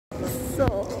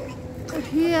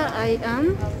here I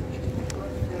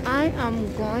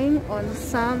am going on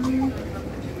some,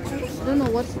 I don't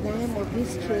know what's the name of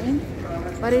this train,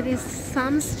 but it is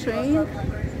Sam's train,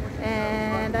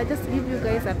 and I just give you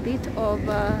guys a bit of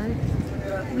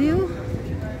view.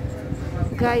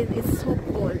 Guys, it's so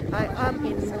cold. I am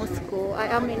in Moscow. I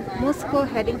am in Moscow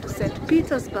heading to St.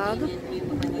 Petersburg.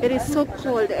 It is so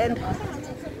cold, and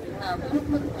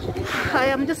I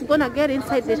am just gonna get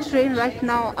inside the train right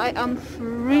now. I am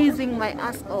freezing my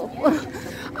ass off.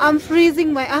 I'm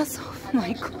freezing my ass off. Oh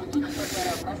my god.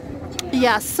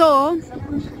 Yeah, so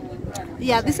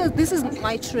yeah, this is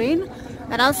my train,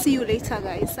 and I'll see you later,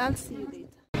 guys. I'll see you later.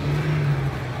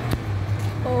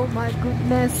 Oh my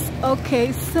goodness.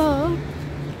 Okay, so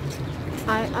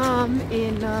I am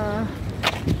in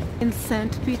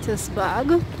St.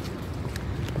 Petersburg.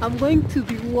 I'm going to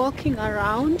be walking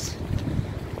around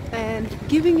and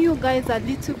giving you guys a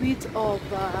little bit of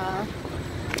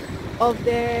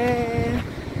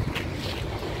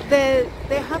the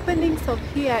happenings of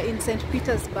here in St.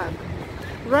 Petersburg.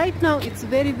 Right now it's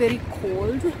very, very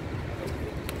cold.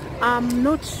 I'm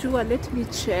not sure, let me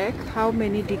check how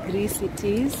many degrees it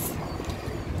is.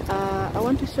 I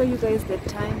want to show you guys the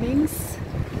timings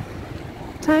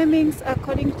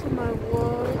according to my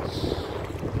watch.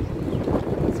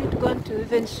 Is it going to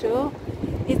even show?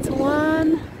 It's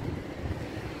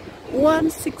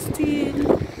 1:16,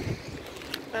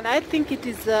 and I think it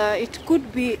is it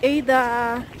could be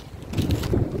either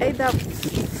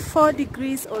 4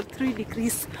 degrees or 3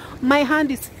 degrees. My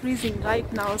hand is freezing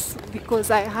right now because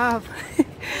I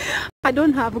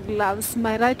don't have gloves.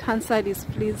 My right hand side is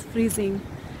freezing.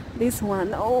 This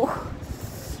one, oh,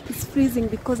 it's freezing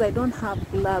because I don't have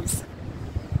gloves.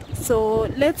 So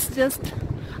let's just,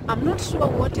 I'm not sure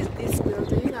what is this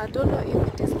building. I don't know if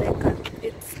it is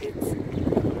it's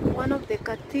one of the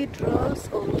cathedrals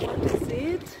or what is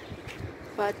it,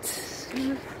 but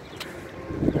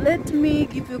let me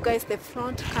give you guys the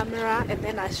front camera and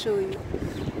then I'll show you.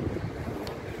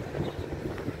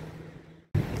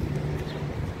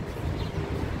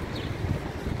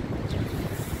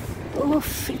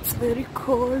 Oof, it's very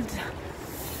cold.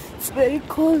 It's very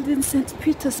cold in St.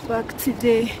 Petersburg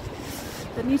today.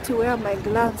 I need to wear my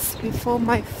gloves before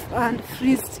my hand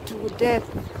freezes to death.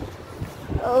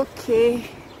 Okay,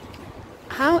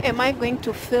 how am I going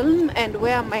to film and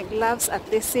wear my gloves at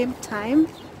the same time?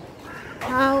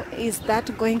 How is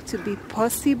that going to be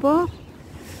possible?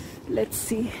 Let's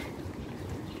see.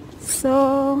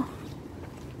 So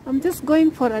I'm just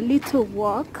going for a little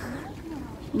walk.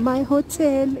 My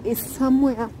hotel is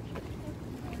somewhere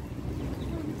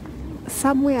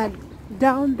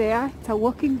down there. It's a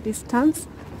walking distance,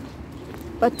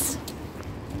 but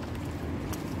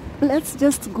let's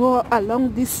just go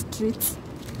along these streets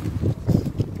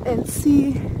and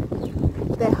see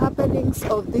the happenings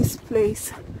of this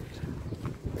place.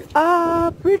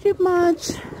 Pretty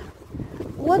much,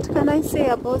 what can I say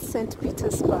about St.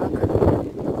 Petersburg?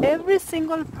 Every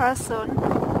single person,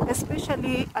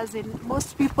 especially as in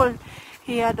most people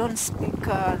here don't speak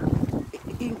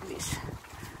English,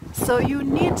 so you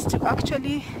need to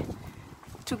actually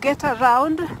to get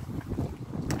around.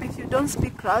 If you don't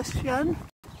speak Russian,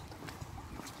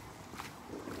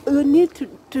 you need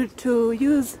to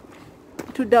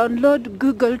download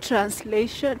Google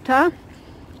Translator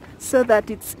so that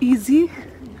it's easy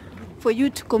for you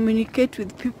to communicate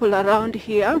with people around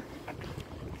here.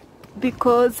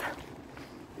 Because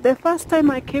the first time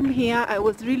I came here, I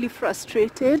was really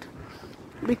frustrated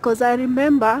because I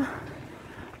remember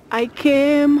I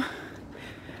came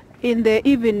in the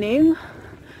evening,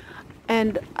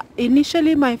 and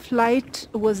initially my flight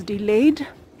was delayed,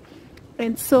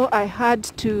 and so I had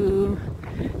to,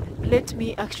 let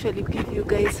me actually give you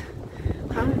guys,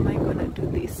 how am I gonna do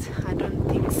this? I don't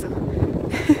think so.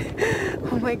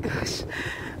 Oh my gosh,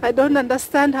 I don't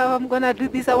understand how I'm gonna do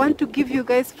this. I want to give you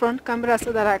guys front camera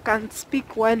so that I can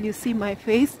speak while you see my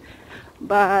face,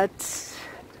 but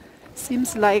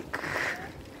seems like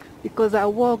because I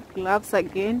wore gloves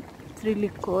again, it's really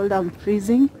cold, I'm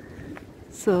freezing.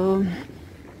 So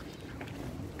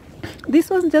this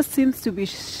one just seems to be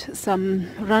some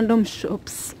random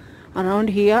shops around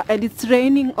here, and it's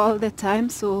raining all the time,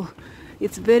 so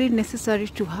it's very necessary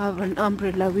to have an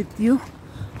umbrella with you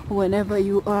whenever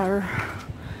you are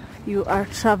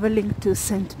traveling to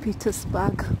St.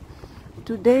 Petersburg.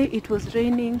 Today it was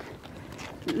raining.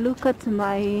 Look at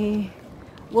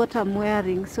what I'm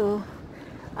wearing. So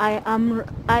I am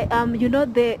you know,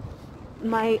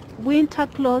 my winter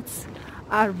clothes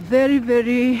are very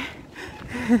very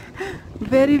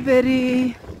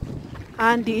very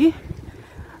handy.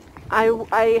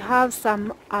 I have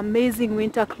some amazing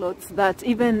winter clothes that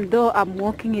even though I'm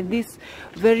walking in this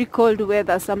very cold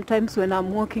weather, sometimes when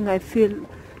I'm walking I feel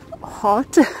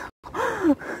hot.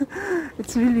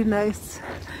 It's really nice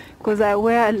because I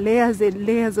wear layers and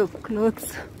layers of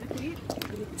clothes.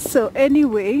 So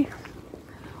anyway,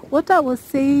 what I was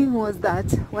saying was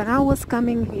that when I was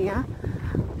coming here,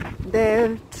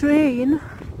 the train,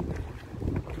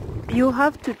 you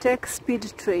have to take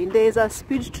speed train. There is a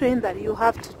speed train that you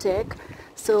have to take.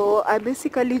 So I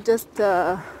basically just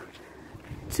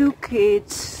took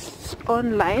it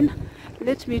online.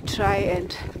 Let me try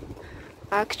and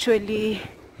actually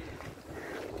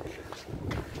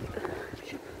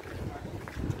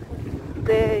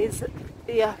there is,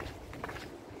 yeah,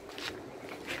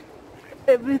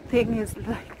 everything is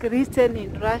like written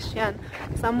in Russian.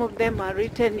 Some of them are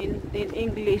written in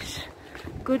English.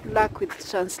 Good luck with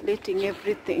translating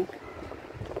everything.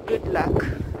 Good luck.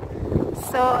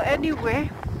 So anyway,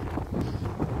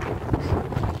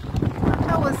 what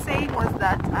I was saying was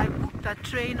that I booked a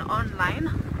train online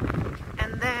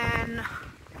and then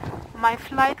my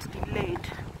flight delayed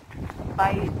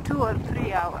by 2 or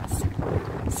 3 hours.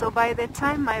 So by the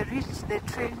time I reached the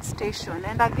train station,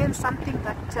 and again something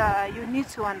that you need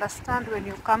to understand when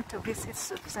you come to visit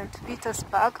St.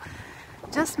 Petersburg,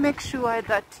 just make sure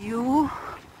that you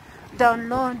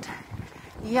download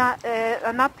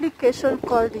an application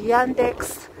called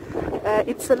Yandex.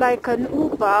 It's like an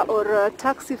Uber or a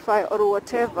Taxify or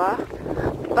whatever,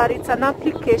 but it's an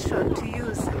application to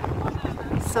use.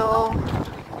 So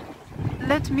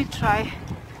let me try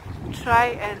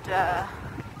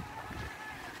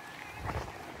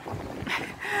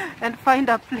and find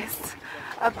a place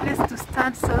to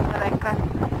stand so that I can.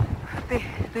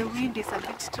 The wind is a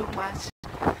bit too much.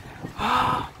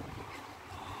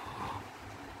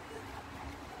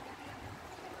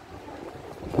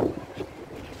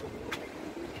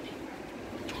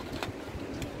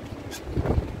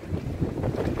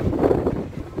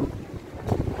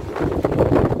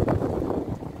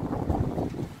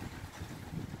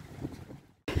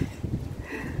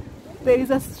 There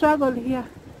is a struggle here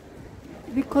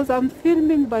because I'm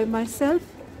filming by myself.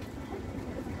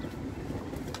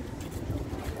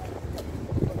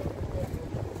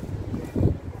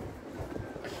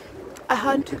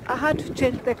 I had to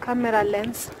change the camera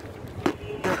lens.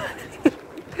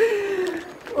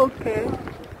 Okay,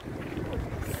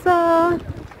 so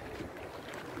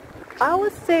I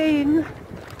was saying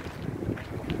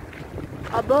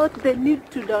about the need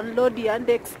to download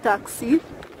Yandex Taxi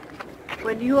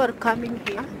when you are coming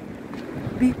here,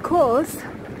 because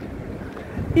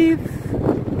if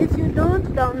you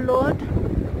don't download,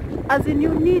 as in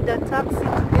you need a taxi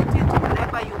to get you to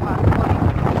wherever you are going.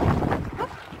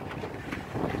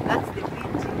 That's the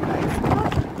wind, guys.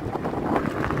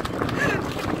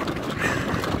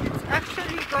 It's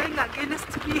actually going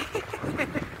against me.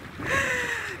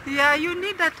 Yeah, you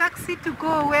need a taxi to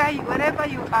go wherever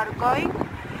you are going,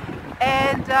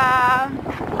 and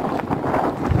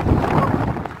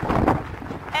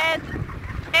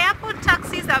airport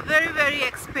taxis are very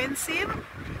expensive.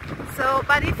 So,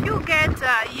 but if you get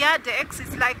Yandex,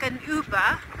 it's like an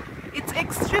Uber. It's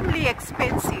extremely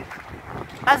expensive.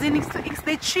 As in, it's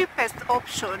the cheapest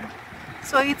option.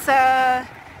 So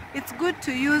it's good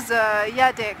to use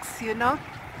Yandex, you know.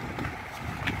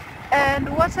 And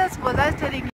what else was I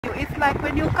telling you? It's like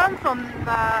when you come from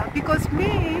because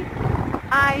my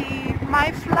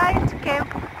flight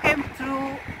came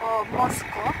through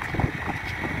Moscow.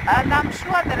 And I'm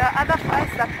sure there are other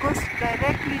flights that goes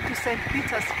directly to St.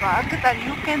 Petersburg that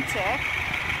you can take,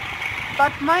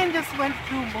 but mine just went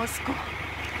through Moscow.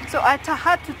 So I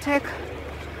had to take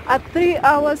a 3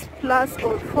 hours plus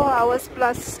or 4 hours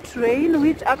plus train,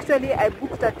 which actually I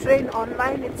booked a train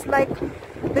online. It's like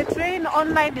the train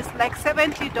online is like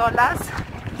 $70,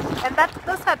 and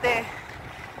those are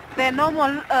the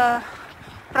normal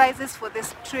prices for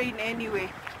this train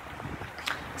anyway.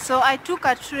 So I took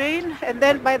a train, and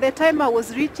then by the time I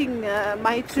was reaching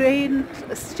my train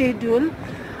schedule,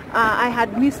 I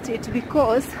had missed it,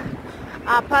 because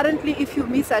apparently if you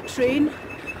miss a train,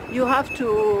 you have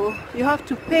to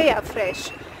pay afresh.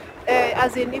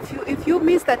 As in, if you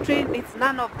miss the train, it's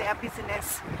none of their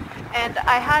business. And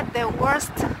I had the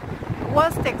worst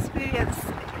experience,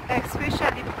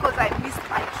 especially because I missed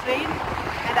my train,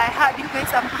 and I had, you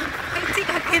guys, I'm fighting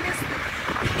against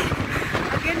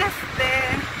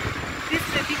these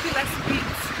ridiculous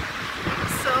speeds.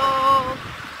 So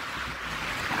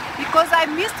because I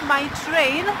missed my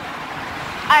train,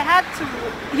 I had to,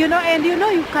 you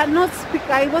cannot speak.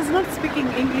 I was not speaking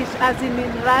English as in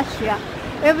Russia.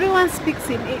 Everyone speaks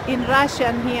in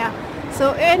Russian here.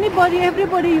 So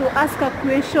everybody you ask a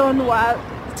question were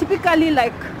typically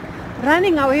like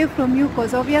running away from you,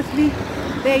 because obviously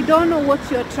they don't know what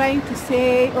you're trying to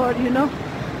say, or you know.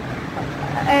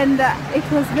 And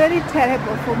it was very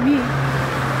terrible for me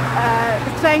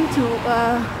trying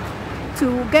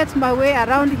to get my way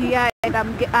around here, and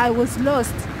I was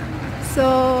lost.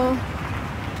 So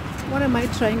what am I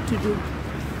trying to do?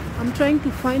 I'm trying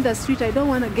to find a street. I don't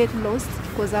want to get lost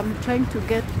because I'm trying to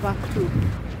get back to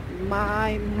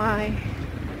my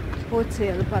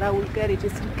hotel, but I will get it.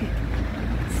 It's okay.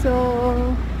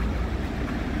 So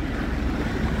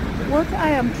what I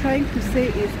am trying to say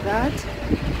is that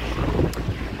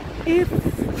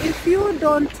if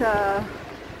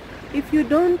you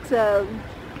don't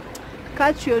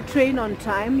catch your train on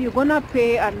time, you're gonna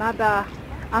pay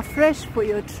afresh for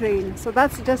your train. So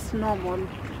that's just normal.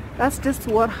 That's just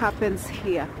what happens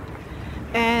here.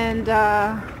 And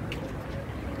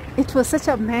it was such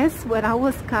a mess when I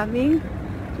was coming.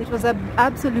 It was an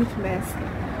absolute mess.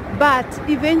 But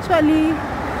eventually,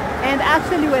 and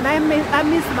actually when I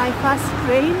missed my first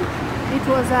train, it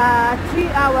was a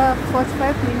 3-hour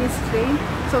 45-minute train.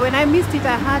 So when I missed it,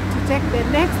 I had to take the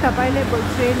next available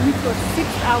train, which was 6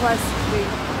 hours train.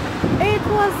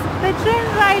 The train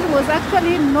ride was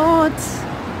actually not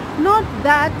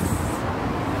that.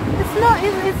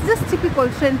 It's just typical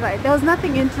train ride. There was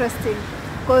nothing interesting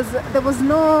because there was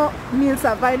no meals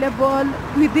available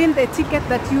within the ticket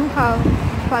that you have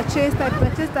purchased. I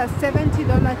purchased a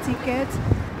 $70 ticket.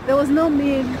 There was no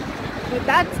meal with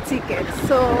that ticket.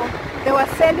 So they were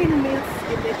selling meals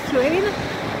in the train,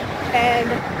 and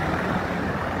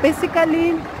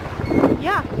basically,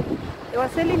 yeah, they were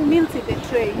selling meals in the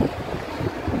train.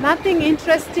 Nothing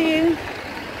interesting,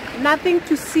 nothing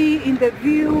to see in the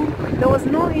view. There was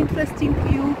no interesting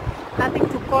view, nothing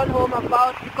to call home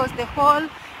about, because the whole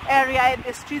area and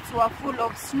the streets were full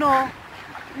of snow.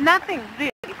 Nothing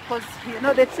really, because you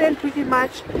know the train pretty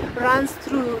much runs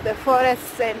through the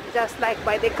forests and just like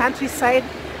by the countryside,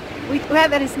 where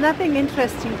there is nothing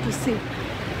interesting to see.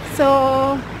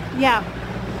 So yeah,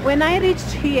 when I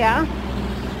reached here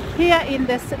in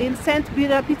St.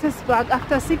 Petersburg,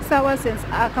 after 6 hours and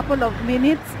a couple of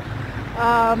minutes,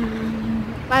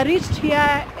 I reached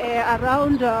here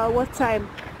around what time?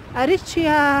 I reached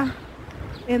here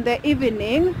in the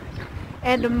evening,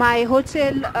 and my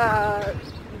hotel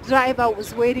driver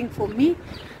was waiting for me,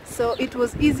 so it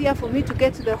was easier for me to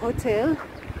get to the hotel.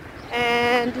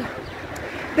 And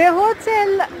the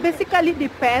hotel basically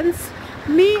depends.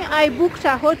 Me, I booked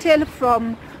a hotel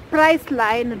from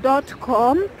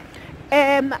priceline.com.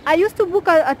 I used to book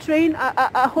a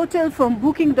hotel from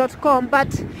booking.com,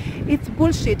 but it's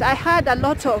bullshit. I had a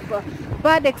lot of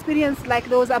bad experience. Like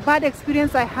there was a bad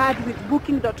experience I had with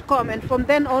booking.com, and from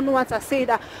then onwards I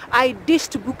said I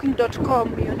dished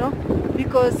booking.com, you know,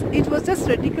 because it was just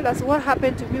ridiculous what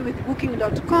happened to me with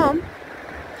booking.com.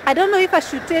 I don't know if I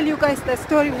should tell you guys the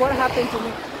story what happened to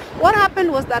me. What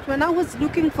happened was that when I was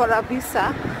looking for a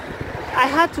visa, I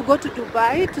had to go to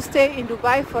Dubai, to stay in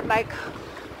Dubai for like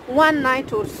 1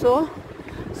 night or so.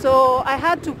 So I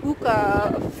had to book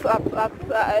a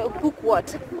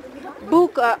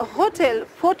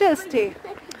hotel stay,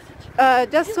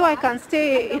 just so I can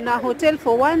stay in a hotel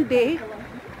for 1 day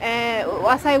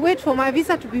as I wait for my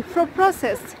visa to be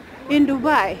processed in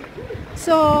Dubai.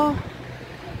 So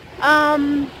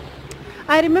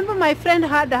I remember my friend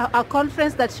had a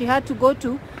conference that she had to go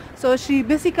to, so she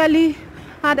basically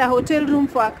had a hotel room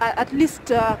for at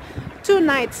least 2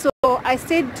 nights. So I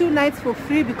stayed 2 nights for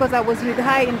free because I was with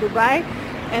her in Dubai.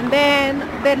 And then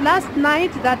the last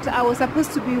night that I was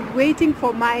supposed to be waiting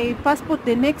for my passport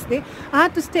the next day, I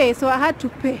had to stay, so I had to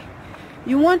pay.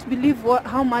 You won't believe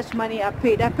how much money I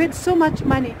paid. I paid so much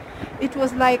money. It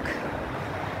was like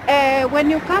when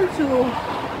you come to,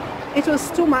 it was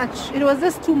too much. It was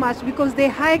just too much because they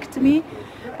hiked me.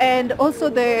 And also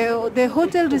the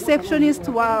hotel receptionists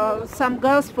were some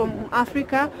girls from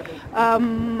Africa.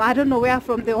 I don't know where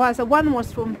from they was. One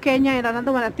was from Kenya and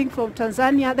another one I think from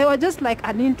Tanzania. They were just like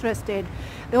uninterested.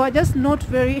 They were just not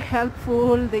very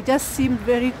helpful. They just seemed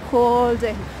very cold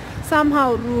and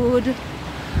somehow rude.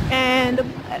 And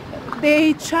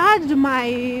they charged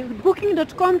my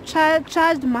booking.com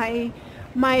charged my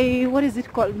what is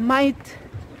it called?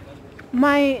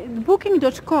 My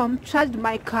booking.com charged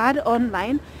my card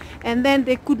online, and then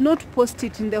they could not post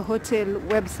it in the hotel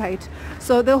website.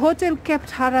 So the hotel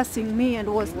kept harassing me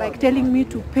and was like telling me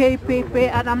to pay,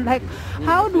 and I'm like,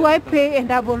 how do I pay?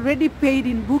 And I've already paid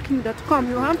in booking.com.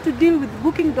 You have to deal with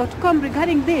booking.com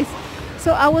regarding this.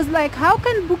 So I was like, how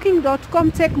can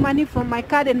booking.com take money from my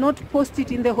card and not post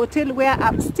it in the hotel where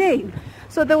I'm staying?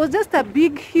 So there was just a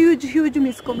big, huge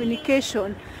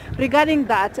miscommunication regarding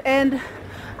that, and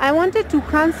I wanted to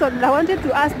cancel. I wanted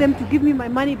to ask them to give me my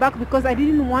money back because I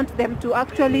didn't want them to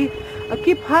actually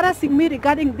keep harassing me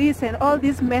regarding this and all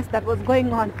this mess that was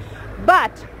going on.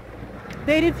 But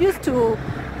they refused to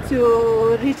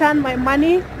return my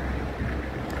money,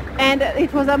 and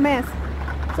it was a mess.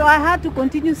 So I had to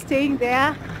continue staying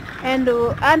there, and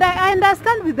I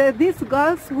understand with these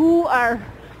girls who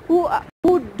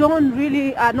don't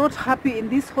really are not happy in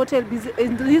this hotel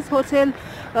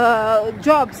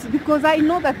jobs, because I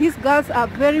know that these girls are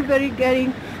very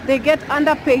they get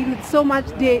underpaid with so much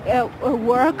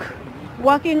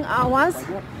working hours,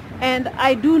 and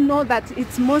I do know that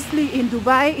it's mostly in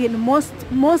Dubai. In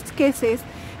most cases,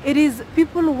 it is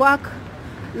people work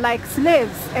like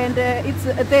slaves, and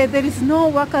there is no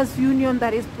workers union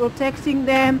that is protecting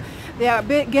them. They are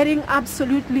getting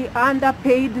absolutely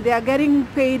underpaid. They are getting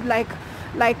paid like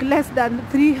less than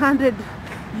 300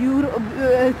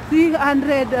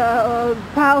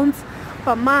 pounds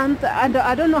per month, and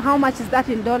I don't know how much is that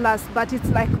in dollars, but it's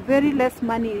like very less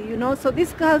money, you know. So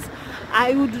these girls,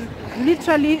 I would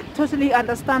literally totally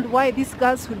understand why these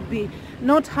girls would be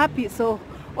not happy. So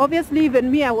obviously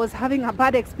even me, I was having a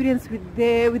bad experience with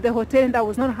the hotel, and I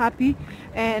was not happy,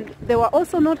 and they were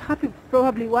also not happy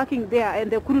probably working there, and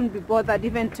they couldn't be bothered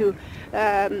even to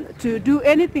do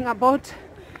anything about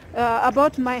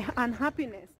my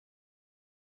unhappiness.